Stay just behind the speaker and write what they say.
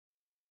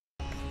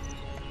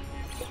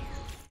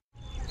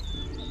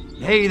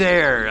Hey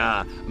there,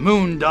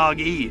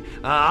 Moondoggy.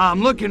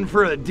 I'm looking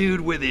for a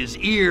dude with his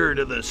ear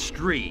to the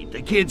street.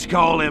 The kids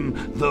call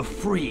him the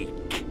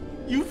Freak.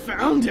 You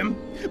found him,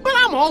 but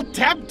I'm all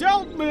tapped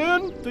out,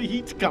 man. The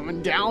heat's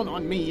coming down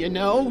on me, you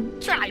know.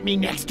 Try me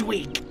next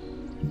week.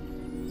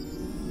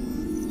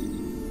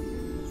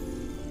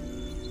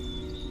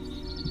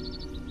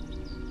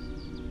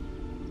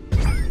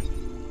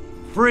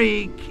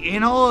 Freak,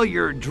 in all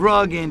your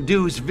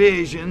drug-induced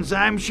visions,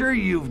 I'm sure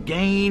you've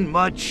gained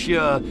much,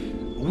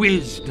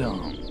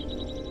 wisdom.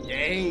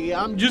 Hey,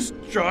 I'm just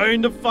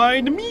trying to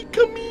find mi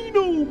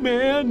camino,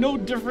 man. No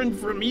different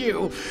from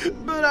you.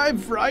 But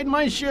I've fried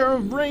my share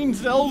of brain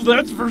cells,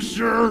 that's for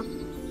sure.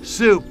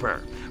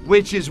 Super.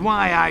 Which is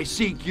why I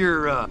seek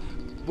your,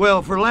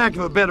 well, for lack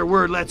of a better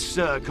word, let's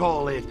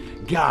call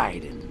it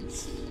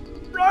guidance.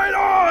 Right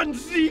on,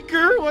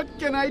 Seeker. What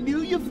can I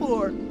do you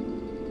for?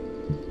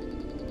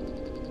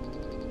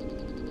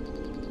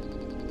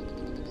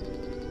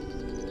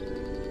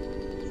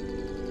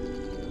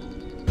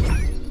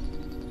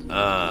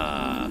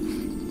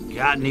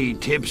 Got any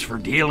tips for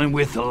dealing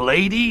with the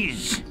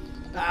ladies?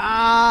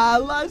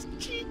 Las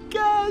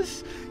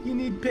chicas. You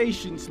need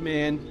patience,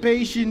 man.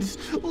 Patience,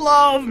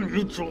 love,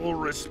 mutual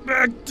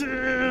respect.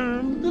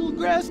 Little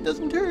grass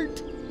doesn't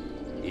hurt.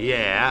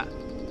 Yeah,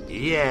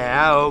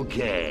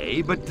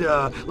 okay. But,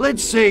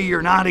 let's say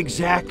you're not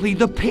exactly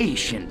the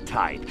patient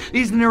type.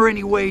 Isn't there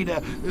any way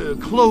to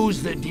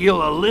close the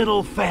deal a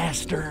little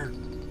faster?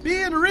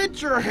 Being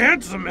rich or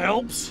handsome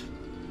helps.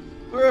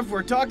 Or if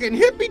we're talking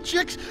hippie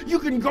chicks, you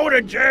can go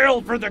to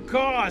jail for the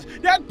cause.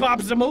 That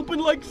pops them open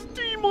like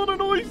steam on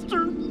an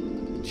oyster.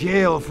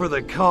 Jail for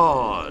the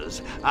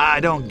cause. I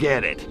don't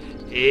get it.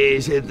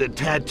 Is it the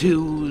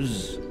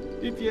tattoos?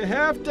 If you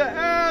have to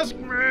ask,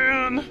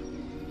 man.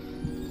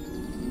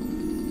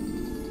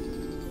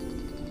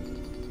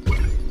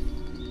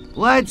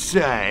 Let's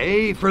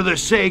say, for the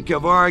sake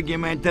of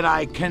argument, that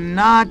I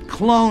cannot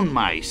clone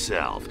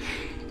myself.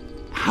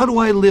 How do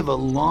I live a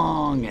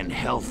long and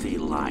healthy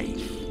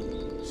life?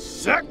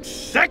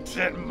 Sex,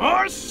 and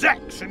more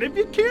sex. And if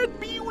you can't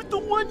be with the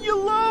one you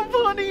love,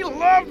 honey,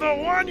 love the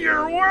one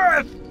you're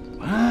with.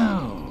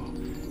 Wow,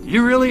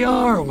 you really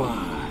are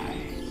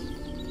wise.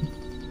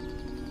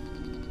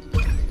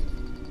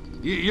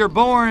 You're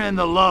boring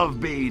the love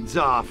beads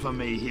off of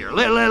me here.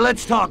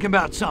 Let's talk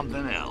about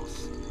something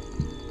else.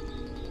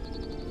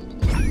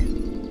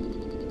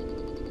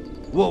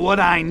 Well, what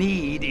I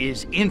need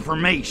is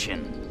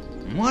information.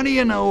 What do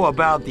you know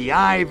about the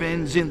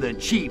Ivans in the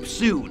cheap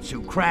suits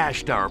who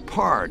crashed our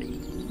party?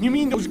 You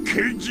mean those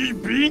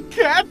KGB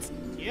cats?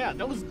 Yeah,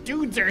 those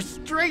dudes are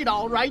straight,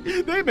 all right.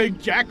 They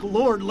make Jack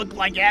Lord look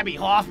like Abby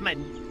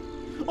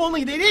Hoffman.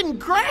 Only they didn't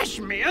crash,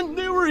 man.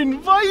 They were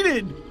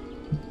invited.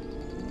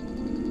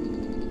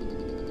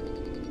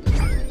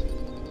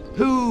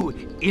 Who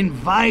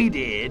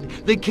invited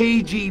the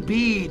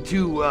KGB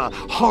to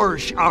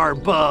harsh our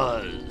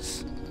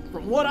buzz?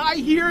 From what I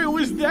hear, it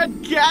was that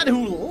cat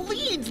who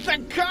leads the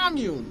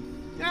commune.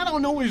 I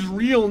don't know his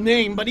real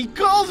name, but he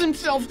calls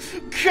himself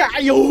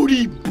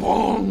Coyote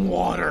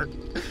Bongwater,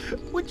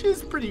 which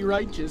is pretty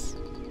righteous.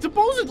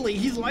 Supposedly,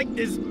 he's like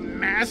this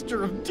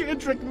master of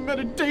tantric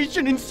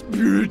meditation and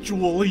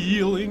spiritual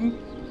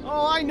healing.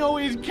 All I know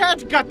is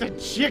cat's got the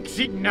chicks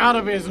eating out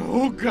of his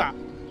hookah.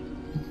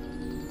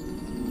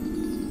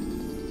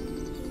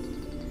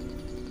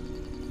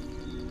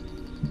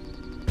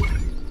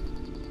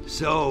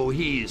 So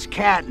he's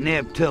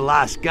catnip to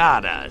Las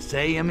Gatas,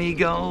 eh,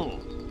 amigo?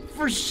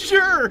 For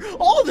sure!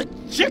 All the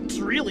chicks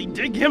really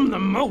dig him the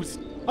most.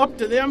 Up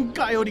to them,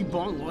 Coyote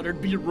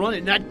Bongwater'd be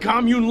running that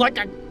commune like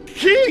a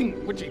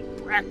king, which he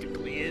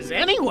practically is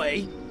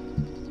anyway.